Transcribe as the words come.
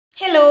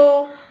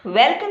Hello,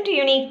 welcome to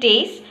Unique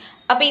Taste.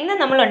 അപ്പോൾ ഇന്ന്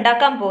നമ്മൾ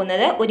ഉണ്ടാക്കാൻ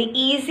പോകുന്നത് ഒരു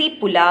ഈസി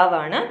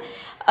പുലാവാണ്.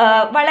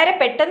 വളരെ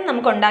പെട്ടെന്ന്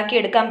നമുക്ക്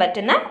ഉണ്ടാക്കിയെടുക്കാൻ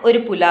പറ്റുന്ന ഒരു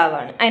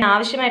പുലാവാണ്. അതിന്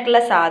ആവശ്യമായിട്ടുള്ള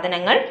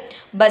സാധനങ്ങൾ: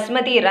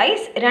 ബസ്മതി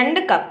റൈസ്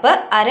 2 കപ്പ്,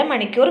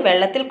 അരമണിക്കൂർ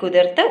വെള്ളത്തിൽ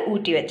കുതിർത്ത്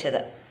ഊറ്റി വെച്ചത്,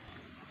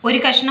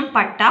 ഒരു കഷ്ണം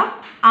പട്ട,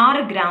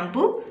 6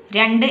 ഗ്രാമ്പൂ,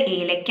 2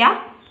 ഏലക്ക,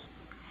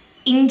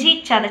 ഇഞ്ചി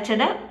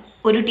ചതച്ചത്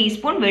 1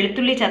 ടീസ്പൂൺ,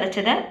 വെളുത്തുള്ളി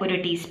ചതച്ചത് 1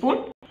 ടീസ്പൂൺ,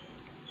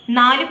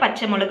 4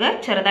 പച്ചമുളക്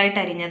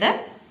ചെറുതായിട്ട് അരിഞ്ഞത്,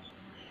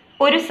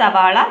 1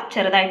 സവാള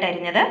ചെറുതായിട്ട്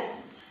അരിഞ്ഞത്,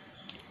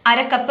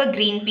 1/2 cup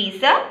green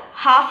peas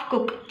half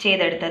cook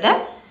ചെയ്തെടുത്തത്,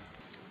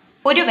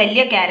 1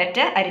 വലിയ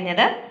ക്യാരറ്റ്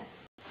അരിഞ്ഞത്,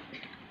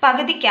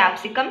 പകുതി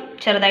ക്യാപ്സിക്കം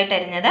ചെറുതായിട്ട്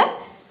അരിഞ്ഞത്,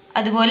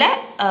 അതുപോലെ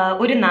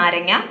 1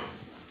 നാരങ്ങ,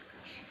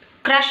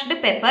 ക്രഷ്ഡ്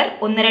പെപ്പർ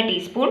 1.5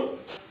 ടീസ്പൂൺ,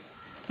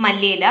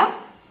 മല്ലിയില,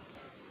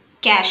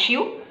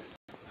 കാഷ്യൂ,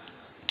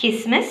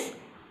 കിസ്മിസ്,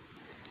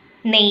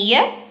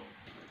 നെയ്യ്,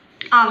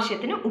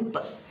 ആവശ്യത്തിന്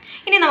ഉപ്പ്.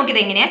 ഇനി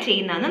നമുക്കിത് എങ്ങനെയാണ്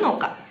ചെയ്യുന്നതെന്ന്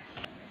നോക്കാം.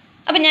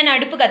 അപ്പം ഞാൻ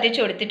അടുപ്പ് കത്തിച്ച്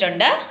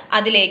കൊടുത്തിട്ടുണ്ട്.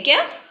 അതിലേക്ക്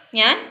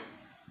ഞാൻ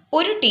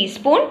 1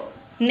 ടീസ്പൂൺ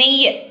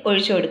നെയ്യ്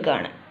ഒഴിച്ചു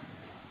കൊടുക്കുകയാണ്.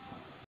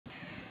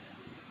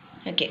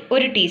 ഓക്കെ,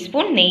 1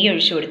 ടീസ്പൂൺ നെയ്യ്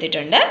ഒഴിച്ചു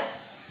കൊടുത്തിട്ടുണ്ട്.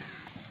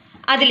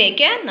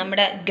 അതിലേക്ക്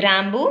നമ്മുടെ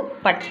ഗ്രാമ്പൂ,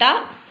 പട്ട,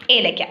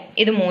 ഏലക്ക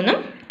ഇത് 3ഉം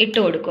ഇട്ട്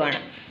കൊടുക്കുകയാണ്.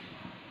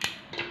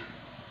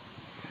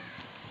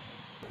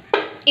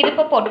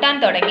 ഇതിപ്പോൾ പൊട്ടാൻ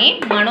തുടങ്ങി,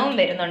 മണവും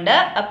വരുന്നുണ്ട്.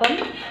 അപ്പം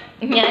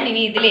ഞാൻ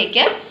ഇനി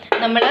ഇതിലേക്ക്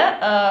നമ്മൾ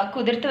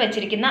കുതിർത്ത്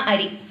വച്ചിരിക്കുന്ന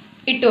അരി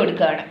ഇട്ട്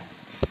കൊടുക്കുകയാണ്.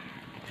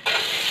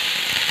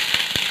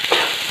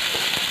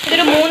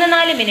 ഇതൊരു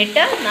 3-4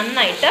 മിനിറ്റ്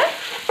നന്നായിട്ട്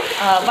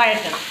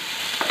വഴറ്റണം.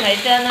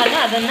 വഴറ്റുക എന്ന്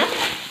പറഞ്ഞാൽ അതൊന്ന്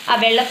ആ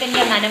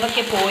വെള്ളത്തിൻ്റെ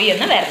നനവൊക്കെ പോയി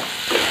ഒന്ന് വരണം.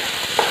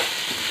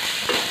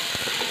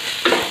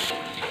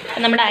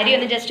 നമ്മുടെ അരി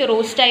ഒന്ന് ജസ്റ്റ്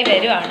റോസ്റ്റായി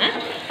വരുവാണ്.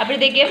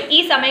 അപ്പോഴത്തേക്കും ഈ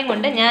സമയം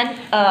കൊണ്ട് ഞാൻ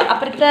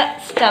അപ്പുറത്തെ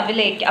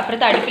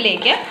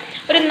അടുപ്പിലേക്ക്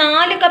ഒരു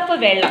 4 കപ്പ്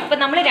വെള്ളം, അപ്പോൾ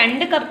നമ്മൾ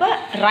 2 കപ്പ്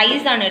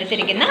റൈസാണ്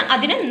എടുത്തിരിക്കുന്നത്,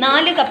 അതിന്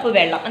 4 കപ്പ്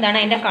വെള്ളം, അതാണ്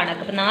അതിൻ്റെ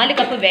കണക്ക്. അപ്പോൾ 4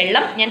 കപ്പ്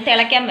വെള്ളം ഞാൻ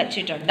തിളയ്ക്കാൻ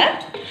വെച്ചിട്ടുണ്ട്.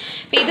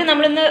 അപ്പോൾ ഇത്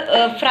നമ്മളൊന്ന്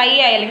ഫ്രൈ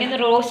ആയി അല്ലെങ്കിൽ ഒന്ന്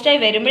റോസ്റ്റായി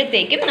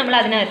വരുമ്പോഴത്തേക്കും നമ്മൾ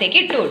അതിനകത്തേക്ക്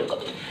ഇട്ട് കൊടുക്കും.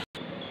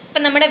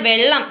 അപ്പം നമ്മുടെ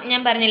വെള്ളം ഞാൻ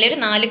പറഞ്ഞില്ലേ, ഒരു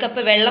 4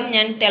 കപ്പ് വെള്ളം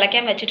ഞാൻ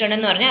തിളയ്ക്കാൻ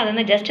വെച്ചിട്ടുണ്ടെന്ന് പറഞ്ഞാൽ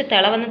അതൊന്ന് ജസ്റ്റ്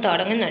തിളവന്ന്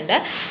തുടങ്ങുന്നുണ്ട്.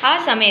 ആ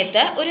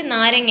സമയത്ത് ഒരു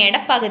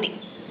നാരങ്ങയുടെ പകുതി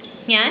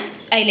ഞാൻ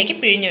അതിലേക്ക്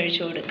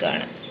പിഴിഞ്ഞൊഴിച്ചു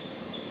കൊടുക്കുകയാണ്.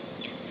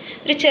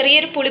 ഒരു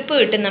ചെറിയൊരു പുളിപ്പ്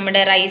കിട്ടും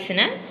നമ്മുടെ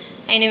റൈസിന്,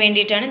 അതിന്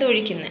വേണ്ടിയിട്ടാണ് ഇത്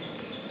ഒഴിക്കുന്നത്.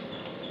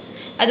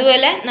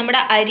 അതുപോലെ നമ്മുടെ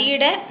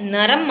അരിയുടെ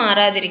നിറം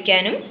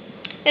മാറാതിരിക്കാനും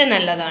ഇത്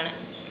നല്ലതാണ്.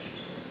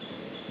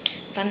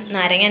 അപ്പം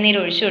നാരങ്ങ നീര്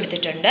ഒഴിച്ചു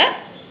കൊടുത്തിട്ടുണ്ട്.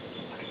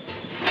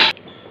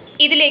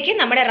 ഇതിലേക്ക്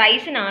നമ്മുടെ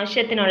റൈസിന്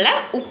ആവശ്യത്തിനുള്ള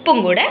ഉപ്പും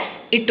കൂടെ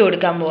ഇട്ട്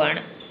കൊടുക്കാൻ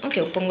പോവാണ്. ഓക്കെ,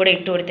 ഉപ്പും കൂടെ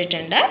ഇട്ട്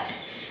കൊടുത്തിട്ടുണ്ട്.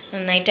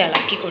 നന്നായിട്ട്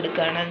ഇളക്കി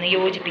കൊടുക്കുകയാണ്, ഒന്ന്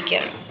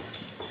യോജിപ്പിക്കുകയാണ്.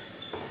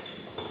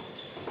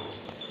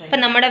 അപ്പം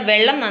നമ്മുടെ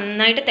വെള്ളം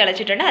നന്നായിട്ട്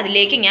തിളച്ചിട്ടുണ്ട്.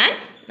 അതിലേക്ക് ഞാൻ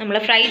നമ്മൾ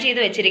ഫ്രൈ ചെയ്ത്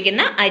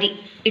വെച്ചിരിക്കുന്ന അരി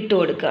ഇട്ട്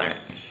കൊടുക്കുകയാണ്.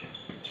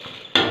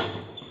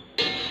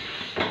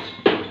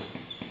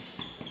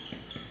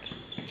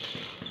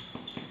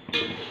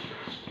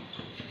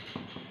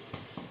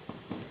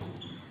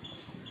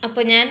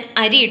 അപ്പോൾ ഞാൻ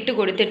അരി ഇട്ട്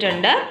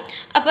കൊടുത്തിട്ടുണ്ട്.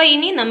 അപ്പോൾ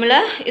ഇനി നമ്മൾ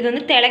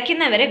ഇതൊന്ന്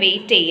തിളയ്ക്കുന്നവരെ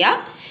വെയിറ്റ്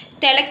ചെയ്യുക.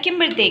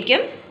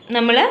 തിളയ്ക്കുമ്പോഴത്തേക്കും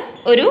നമ്മൾ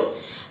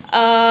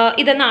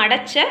ഇതൊന്ന്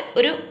അടച്ച്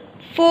ഒരു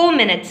 4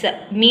 മിനിറ്റ്സ്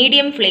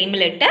മീഡിയം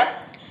ഫ്ലെയിമിലിട്ട്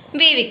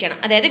വേവിക്കണം.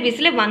 അതായത്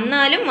വിസിൽ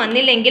വന്നാലും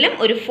വന്നില്ലെങ്കിലും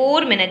ഒരു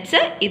 4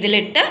 മിനിറ്റ്സ്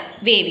ഇതിലിട്ട്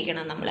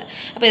വേവിക്കണം നമ്മൾ.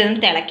 അപ്പോൾ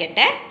ഇതൊന്ന്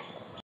തിളയ്ക്കട്ടെ.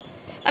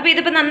 അപ്പോൾ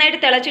ഇതിപ്പോൾ നന്നായിട്ട്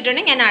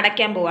തിളച്ചിട്ടുണ്ടെങ്കിൽ ഞാൻ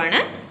അടയ്ക്കാൻ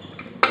പോവാണ്.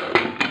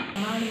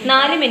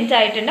 4 മിനിറ്റ്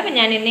ആയിട്ടുണ്ട്. അപ്പോൾ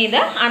ഞാൻ ഇന്ന്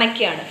ഇത്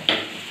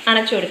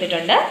അണച്ചു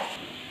കൊടുത്തിട്ടുണ്ട്.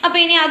 അപ്പോൾ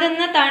ഇനി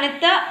അതൊന്ന്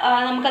തണുത്ത്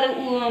നമുക്കത്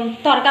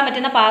തുറക്കാൻ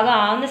പറ്റുന്ന പാകം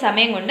ആവുന്ന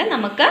സമയം കൊണ്ട്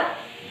നമുക്ക്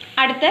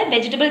അടുത്ത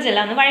വെജിറ്റബിൾസ്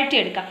എല്ലാം ഒന്ന്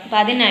വഴറ്റിയെടുക്കാം. അപ്പോൾ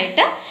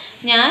അതിനായിട്ട്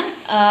ഞാൻ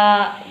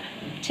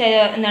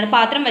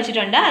പാത്രം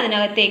വെച്ചിട്ടുണ്ട്.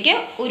 അതിനകത്തേക്ക്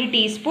 1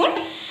 ടീസ്പൂൺ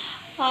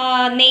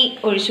നെയ്യ്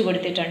ഒഴിച്ചു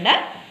കൊടുത്തിട്ടുണ്ട്.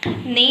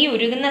 നെയ്യ്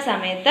ഉരുകുന്ന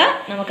സമയത്ത്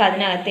നമുക്ക്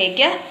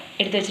അതിനകത്തേക്ക്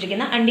എടുത്തു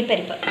വച്ചിരിക്കുന്ന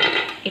അണ്ടിപ്പരിപ്പ്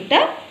ഇട്ട്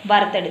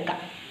വറുത്തെടുക്കാം.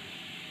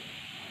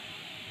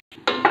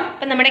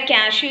 അപ്പം നമ്മുടെ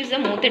കാഷ്യൂസ്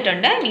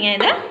മൂത്തിട്ടുണ്ട്. ഞാൻ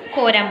ഇത്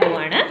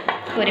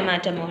കോരി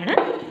മാറ്റാൻ പോവാണ്.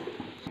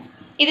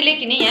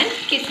 ഇതിലേക്ക് ഇനി ഞാൻ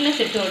കിസ്മിസ്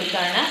ഇട്ട്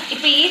കൊടുക്കുകയാണ്.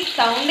 ഇപ്പോൾ ഈ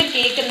സൗണ്ട്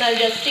കേൾക്കുന്നത്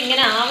ജസ്റ്റ്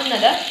ഇങ്ങനെ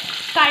ആവുന്നത്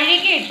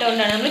കഴുകി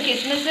ഇട്ടുകൊണ്ടാണ്. നമ്മൾ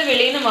കിസ്മിസ്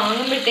വെളിയിൽ നിന്ന്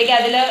വാങ്ങുമ്പോഴത്തേക്ക്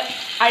അതിൽ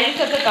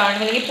അഴുക്കൊക്കെ കാണും,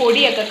 അല്ലെങ്കിൽ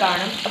പൊടിയൊക്കെ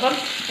കാണും. അപ്പം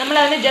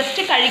നമ്മളതിന്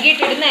ജസ്റ്റ്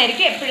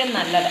കഴുകിയിട്ടിടുന്നതായിരിക്കും എപ്പോഴും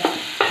നല്ലത്.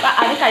 അപ്പം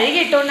അത്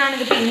കഴുകിയിട്ടുകൊണ്ടാണ്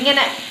ഇതിപ്പോൾ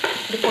ഇങ്ങനെ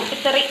ഒരു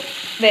പൊട്ടിത്തെറി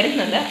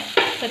വരുന്നത്.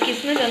 അപ്പോൾ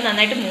കിസ്മിസ് ഒന്ന്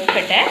നന്നായിട്ട്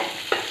മൂക്കട്ടെ.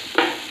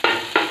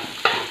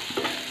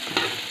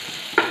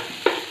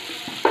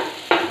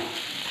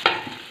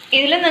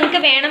 ഇതിൽ നിങ്ങൾക്ക്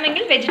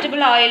വേണമെങ്കിൽ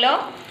വെജിറ്റബിൾ ഓയിലോ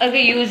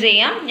ഒക്കെ യൂസ്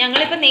ചെയ്യാം.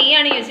 ഞങ്ങളിപ്പോൾ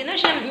നെയ്യാണ് യൂസ് ചെയ്യുന്നത്.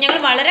 പക്ഷേ ഞങ്ങൾ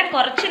വളരെ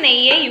കുറച്ച്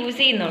നെയ്യേ യൂസ്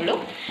ചെയ്യുന്നുള്ളൂ.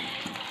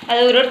 അത്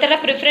ഓരോരുത്തരുടെ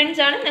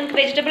പ്രിഫറൻസ് ആണ്. നിങ്ങൾക്ക്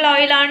വെജിറ്റബിൾ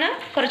ഓയിലാണ്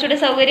കുറച്ചുകൂടി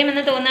സൗകര്യം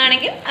എന്ന്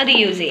തോന്നുകയാണെങ്കിൽ അത്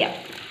യൂസ് ചെയ്യാം.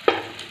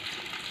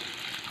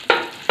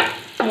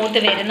 മൂത്ത്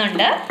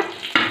വരുന്നുണ്ട്.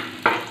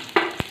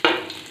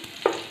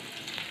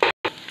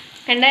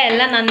 കണ്ട,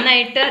 എല്ലാം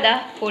നന്നായിട്ട് ഇതാ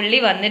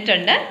പൊള്ളി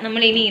വന്നിട്ടുണ്ട്.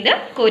 നമ്മൾ ഇനി ഇത്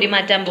കോരി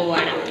മാറ്റാൻ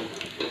പോവുകയാണ്.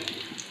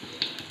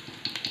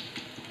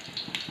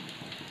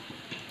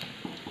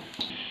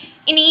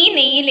 ഇനി ഈ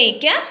നെയ്യിൽ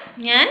ഇതിലേക്ക്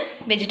ഞാൻ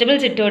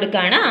വെജിറ്റബിൾസ് ഇട്ട്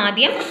കൊടുക്കുകയാണ്.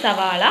 ആദ്യം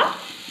സവാള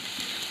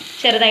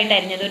ചെറുതായിട്ട്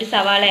അരിഞ്ഞത്, ഒരു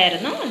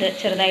സവാളയായിരുന്നു അത്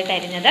ചെറുതായിട്ട്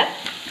അരിഞ്ഞത്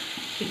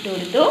ഇട്ട്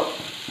കൊടുത്തു.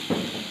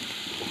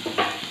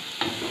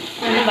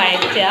 ഒന്ന്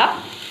വഴറ്റുക.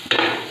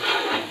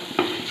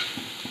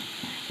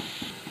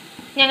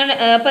 ഞങ്ങൾ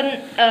ഇപ്പം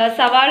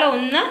സവാള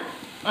ഒന്ന്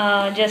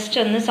ജസ്റ്റ്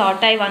ഒന്ന്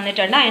സോട്ടായി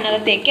വന്നിട്ടുണ്ട്.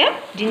 അതിനകത്തേക്ക്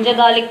ജിഞ്ചർ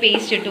ഗാർലിക്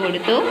പേസ്റ്റ് ഇട്ട്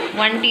കൊടുത്തു.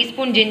 1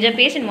 teaspoon ginger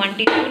paste 1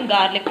 teaspoon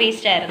garlic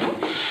paste ആയിരുന്നു.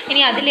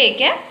 ഇനി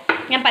അതിലേക്ക്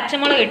ഞാൻ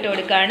പച്ചമുളക് ഇട്ട്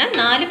കൊടുക്കുകയാണ്.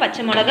 4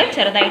 പച്ചമുളക്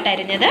ചെറുതായിട്ട്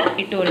അരിഞ്ഞത്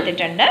ഇട്ട്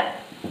കൊടുത്തിട്ടുണ്ട്.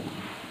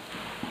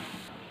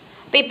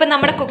 അപ്പോൾ ഇപ്പം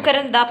നമ്മുടെ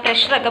കുക്കറിൽ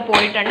പ്രഷറൊക്കെ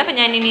പോയിട്ടുണ്ട്. അപ്പം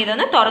ഞാൻ ഇനി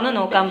ഇതൊന്ന് തുറന്ന്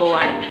നോക്കാൻ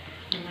പോവാണ്.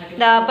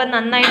 അപ്പം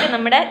നന്നായിട്ട്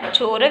നമ്മുടെ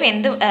ചോറ്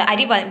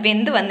അരി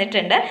വെന്ത്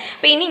വന്നിട്ടുണ്ട്.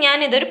 അപ്പോൾ ഇനി ഞാൻ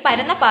ഇതൊരു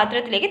പരന്ന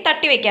പാത്രത്തിലേക്ക്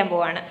തട്ടി വയ്ക്കാൻ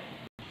പോവാണ്.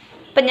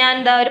 അപ്പം ഞാൻ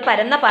ഒരു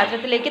പരന്ന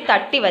പാത്രത്തിലേക്ക്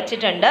തട്ടി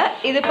വച്ചിട്ടുണ്ട്.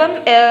 ഇതിപ്പം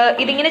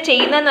ഇതിങ്ങനെ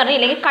ചെയ്യുന്നതെന്ന് പറഞ്ഞാൽ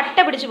ഇല്ലെങ്കിൽ കട്ട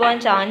പിടിച്ച് പോകാൻ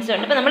ചാൻസ്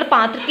ഉണ്ട്. അപ്പോൾ നമ്മൾ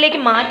പാത്രത്തിലേക്ക്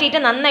മാറ്റിയിട്ട്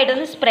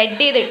നന്നായിട്ടൊന്ന് സ്പ്രെഡ്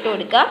ചെയ്ത് ഇട്ട്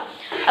കൊടുക്കുക.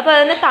 അപ്പോൾ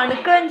അതൊന്ന്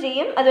തണുക്കുകയും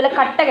ചെയ്യും, അതുപോലെ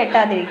കട്ട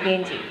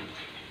കെട്ടാതിരിക്കുകയും ചെയ്യും.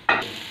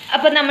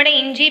 അപ്പം നമ്മുടെ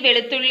ഇഞ്ചി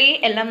വെളുത്തുള്ളി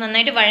എല്ലാം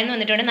നന്നായിട്ട് വഴന്ന്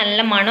വന്നിട്ടുണ്ട്,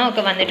 നല്ല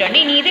മണമൊക്കെ വന്നിട്ടുണ്ട്.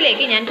 ഇനി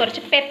ഇതിലേക്ക് ഞാൻ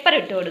കുറച്ച് പെപ്പർ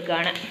ഇട്ട്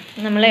കൊടുക്കുകയാണ്.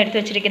 നമ്മൾ എടുത്ത്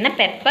വെച്ചിരിക്കുന്ന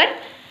പെപ്പർ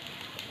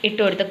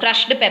ഇട്ട് കൊടുത്തു.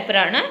 ക്രഷ്ഡ്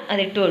പെപ്പറാണ്,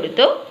 അതിട്ട്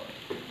കൊടുത്തു.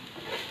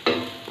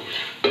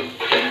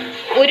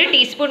 1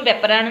 ടീസ്പൂൺ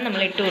പെപ്പറാണ്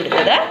നമ്മൾ ഇട്ട്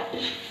കൊടുത്തത്.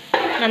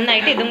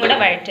 നന്നായിട്ട് ഇതും കൂടെ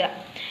വഴറ്റുക.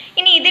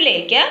 ഇനി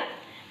ഇതിലേക്ക്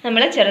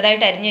നമ്മൾ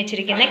ചെറുതായിട്ട് അരിഞ്ഞു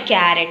വെച്ചിരിക്കുന്ന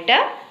ക്യാരറ്റ്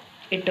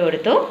ഇട്ട്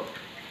കൊടുത്തു.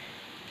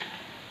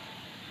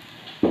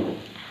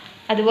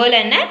 അതുപോലെ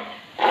തന്നെ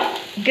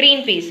ഗ്രീൻ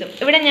പീസും.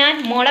 ഇവിടെ ഞാൻ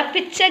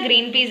മുളപ്പിച്ച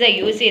ഗ്രീൻ പീസാണ്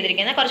യൂസ്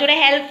ചെയ്തിരിക്കുന്നത്. കുറച്ചുകൂടെ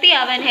ഹെൽത്തി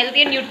ആവാൻ, ഹെൽത്തി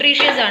ആൻഡ്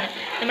ന്യൂട്രീഷ്യസ് ആണ്.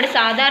 നമ്മുടെ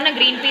സാധാരണ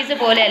ഗ്രീൻ പീസ്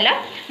പോലെയല്ല,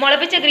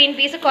 മുളപ്പിച്ച ഗ്രീൻ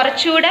പീസ്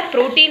കുറച്ചുകൂടെ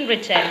പ്രോട്ടീൻ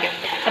റിച്ച് ആയിരിക്കും.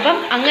 അപ്പം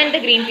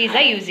അങ്ങനത്തെ ഗ്രീൻ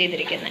പീസാണ് യൂസ്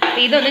ചെയ്തിരിക്കുന്നത്.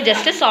 അപ്പോൾ ഇതൊന്ന്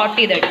ജസ്റ്റ് സോട്ട്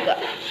ചെയ്തെടുക്കുക.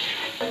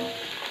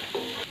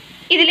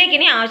 ഇതിലേക്ക്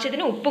ഇനി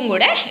ആവശ്യത്തിന് ഉപ്പും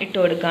കൂടെ ഇട്ട്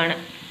കൊടുക്കുകയാണ്.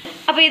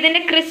 അപ്പോൾ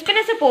ഇതിൻ്റെ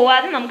ക്രിസ്പിനെസ്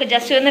പോവാതെ നമുക്ക്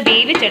ജസ്റ്റ് ഒന്ന്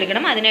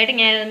വേവിച്ചെടുക്കണം. അതിനായിട്ട്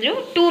ഞാനൊരു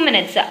 2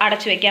 മിനിറ്റ്സ്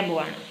അടച്ചു വയ്ക്കാൻ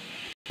പോവാണ്.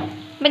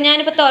 അപ്പം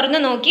ഞാനിപ്പോൾ തുറന്ന്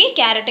നോക്കി,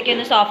 ക്യാരറ്റൊക്കെ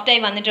ഒന്ന് സോഫ്റ്റായി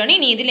വന്നിട്ടുണ്ട്.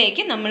 ഇനി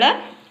ഇതിലേക്ക് നമ്മൾ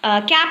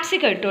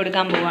ക്യാപ്സിക്കം ഇട്ട്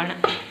കൊടുക്കാൻ പോവാണ്.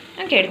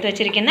 ഓക്കെ, എടുത്ത്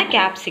വെച്ചിരിക്കുന്ന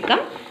ക്യാപ്സിക്കം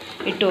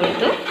ഇട്ട്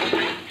കൊടുത്തു.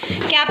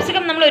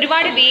 ക്യാപ്സിക്കം നമ്മൾ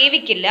ഒരുപാട്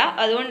വേവിക്കില്ല,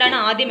 അതുകൊണ്ടാണ്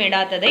ആദ്യം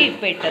ഇടാത്തത്,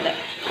 ഇപ്പോൾ ഇട്ടത്.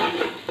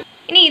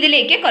 ഇനി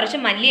ഇതിലേക്ക് കുറച്ച്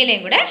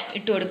മല്ലിയിലയും കൂടെ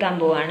ഇട്ട് കൊടുക്കാൻ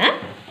പോവാണ്.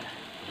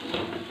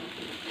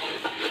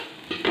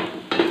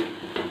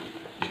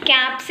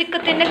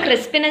 ക്യാപ്സിക്കത്തിൻ്റെ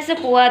ക്രിസ്പിനെസ്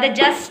പോവാതെ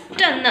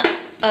ജസ്റ്റ് ഒന്ന്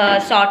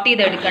സോട്ട്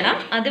ചെയ്തെടുക്കണം.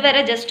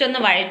 അതുവരെ ജസ്റ്റ് ഒന്ന്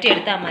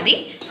വഴറ്റിയെടുത്താൽ മതി.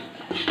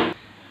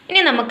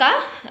 ഇനി നമുക്ക്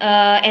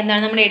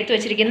നമ്മൾ എടുത്തു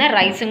വെച്ചിരിക്കുന്ന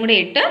റൈസും കൂടി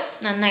ഇട്ട്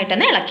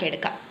നന്നായിട്ടൊന്ന്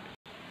ഇളക്കിയെടുക്കാം.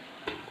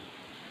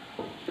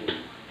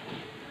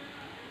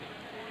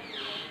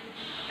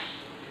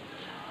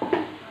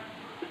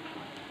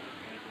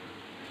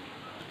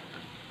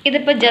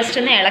 ഇതിപ്പോൾ ജസ്റ്റ്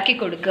ഒന്ന് ഇളക്കി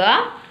കൊടുക്കുക.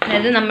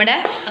 അതായത് നമ്മുടെ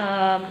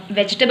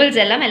വെജിറ്റബിൾസ്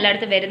എല്ലാം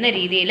എല്ലായിടത്തും വരുന്ന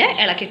രീതിയിൽ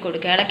ഇളക്കി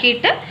കൊടുക്കുക.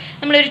 ഇളക്കിയിട്ട്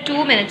നമ്മളൊരു 2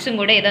 മിനിറ്റ്സും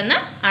കൂടെ ഇതൊന്ന്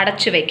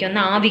അടച്ചു വയ്ക്കും,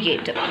 ഒന്ന് ആവി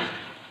കയറ്റും.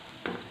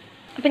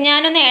 അപ്പം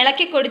ഞാനൊന്ന്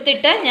ഇളക്കി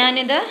കൊടുത്തിട്ട്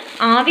ഞാനിത്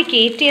ആവി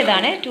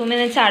കയറ്റിയതാണ്. 2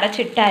 മിനിറ്റ്സ്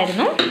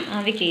അടച്ചിട്ടായിരുന്നു,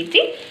 ആവി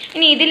കയറ്റി.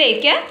 ഇനി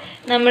ഇതിലേക്ക്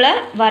നമ്മൾ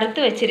വറുത്ത്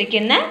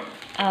വെച്ചിരിക്കുന്ന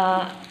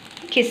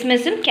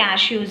കിസ്മിസും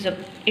കാഷ്യൂസും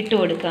ഇട്ട്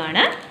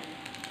കൊടുക്കുകയാണ്.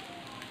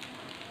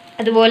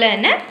 അതുപോലെ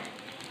തന്നെ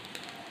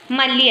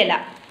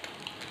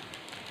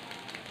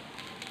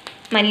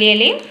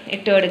മല്ലിയിലയും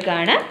ഇട്ട്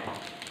കൊടുക്കുകയാണ്.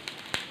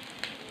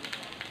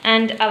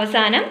 ആൻഡ്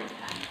അവസാനം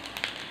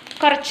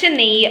കുറച്ച്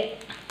നെയ്യ്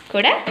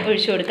കൂടെ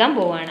ഒഴിച്ചു കൊടുക്കാൻ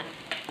പോവുകയാണ്.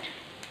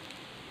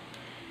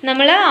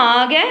 നമ്മൾ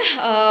ആകെ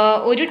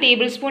 1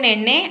 ടേബിൾ സ്പൂൺ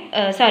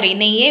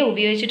നെയ്യേ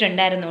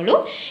ഉപയോഗിച്ചിട്ടുണ്ടായിരുന്നുള്ളൂ.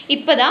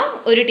 ഇപ്പോൾ ദാ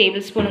 1 ടേബിൾ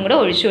സ്പൂണും കൂടെ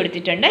ഒഴിച്ചു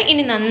കൊടുത്തിട്ടുണ്ട്.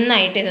 ഇനി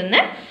നന്നായിട്ട്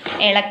ഇതൊന്ന്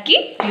ഇളക്കി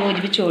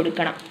യോജിപ്പിച്ച്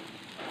കൊടുക്കണം.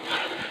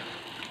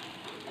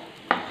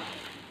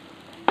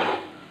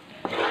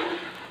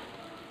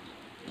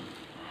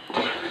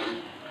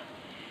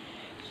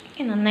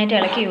 നന്നായിട്ട്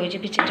ഇളക്കി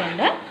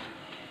യോജിപ്പിച്ചിട്ടുണ്ട്.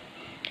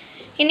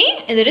 ഇനി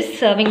ഇതൊരു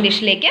സെർവിങ്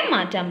ഡിഷിലേക്ക്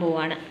മാറ്റാൻ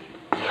പോവുകയാണ്.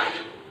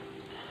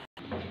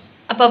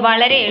 അപ്പോൾ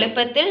വളരെ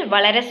എളുപ്പത്തിൽ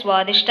വളരെ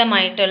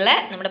സ്വാദിഷ്ടമായിട്ടുള്ള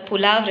നമ്മുടെ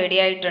പുലാവ് റെഡി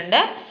ആയിട്ടുണ്ട്.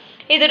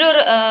 ഇതൊരു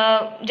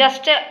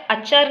ജസ്റ്റ്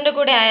അച്ചാറിൻ്റെ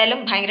കൂടെ ആയാലും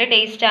ഭയങ്കര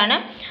ടേസ്റ്റാണ്.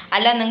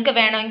 അല്ല നിങ്ങൾക്ക്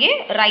വേണമെങ്കിൽ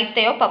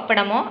റൈത്തയോ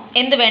പപ്പടമോ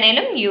എന്ത്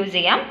വേണേലും യൂസ്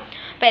ചെയ്യാം.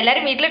 അപ്പോൾ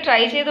എല്ലാവരും വീട്ടിൽ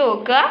ട്രൈ ചെയ്ത്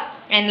നോക്കുക.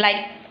 And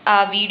like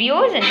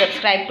videos and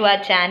subscribe to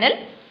our channel.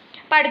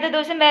 അപ്പോൾ അടുത്ത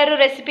ദിവസം വേറൊരു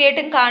റെസിപ്പി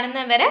ആയിട്ടും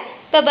കാണുന്നവരെ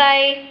ബൈ.